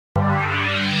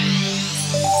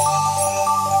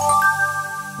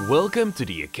Welcome to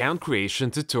the account creation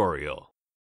tutorial.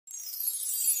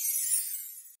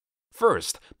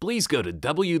 First, please go to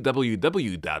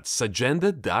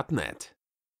www.sagenda.net.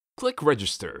 Click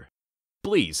Register.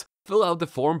 Please fill out the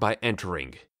form by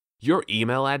entering your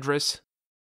email address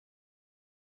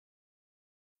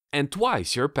and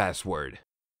twice your password.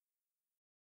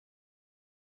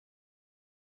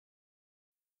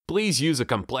 Please use a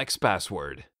complex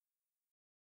password.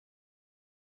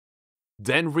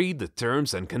 Then read the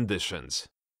terms and conditions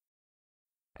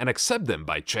and accept them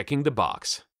by checking the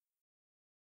box.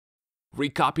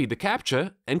 Recopy the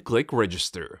captcha and click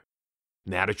Register.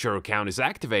 Now that your account is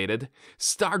activated,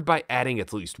 start by adding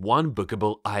at least one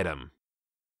bookable item.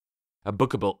 A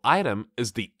bookable item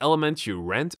is the element you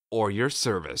rent or your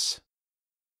service.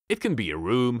 It can be a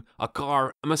room, a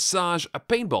car, a massage, a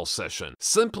paintball session.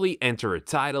 Simply enter a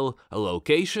title, a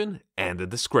location, and a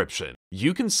description.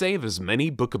 You can save as many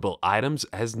bookable items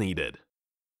as needed.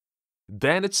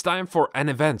 Then it's time for an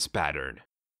events pattern.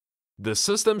 The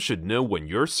system should know when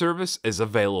your service is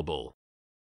available.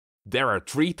 There are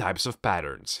 3 types of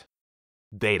patterns.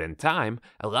 Date and time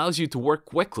allows you to work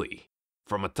quickly,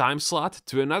 from a time slot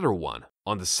to another one,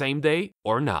 on the same day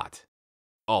or not.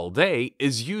 All day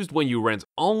is used when you rent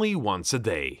only once a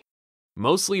day.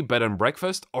 Mostly bed and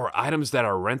breakfast or items that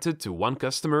are rented to one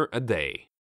customer a day.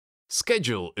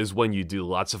 Schedule is when you do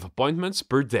lots of appointments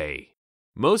per day.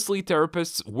 Mostly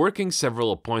therapists working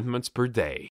several appointments per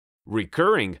day.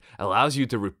 Recurring allows you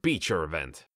to repeat your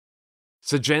event.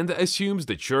 Sagenda assumes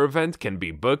that your event can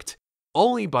be booked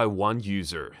only by one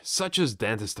user, such as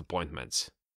dentist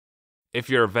appointments. If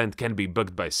your event can be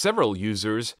booked by several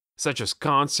users, such as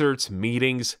concerts,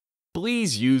 meetings,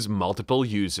 please use multiple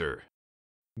user.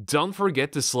 Don't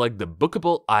forget to select the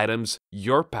bookable items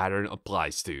your pattern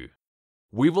applies to.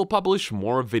 We will publish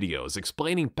more videos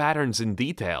explaining patterns in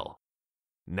detail.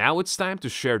 Now it's time to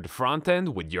share the front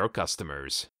end with your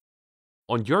customers.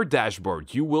 On your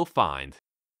dashboard, you will find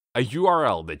a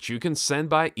URL that you can send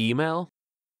by email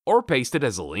or paste it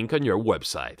as a link on your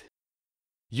website.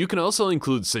 You can also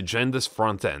include Sagenda's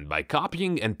frontend by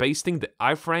copying and pasting the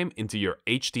iframe into your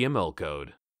HTML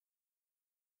code.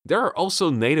 There are also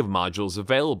native modules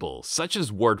available, such as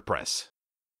WordPress.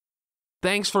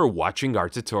 Thanks for watching our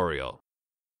tutorial.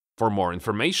 For more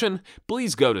information,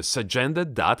 please go to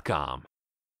sagenda.com.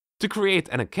 To create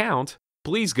an account,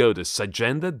 please go to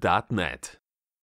sagenda.net.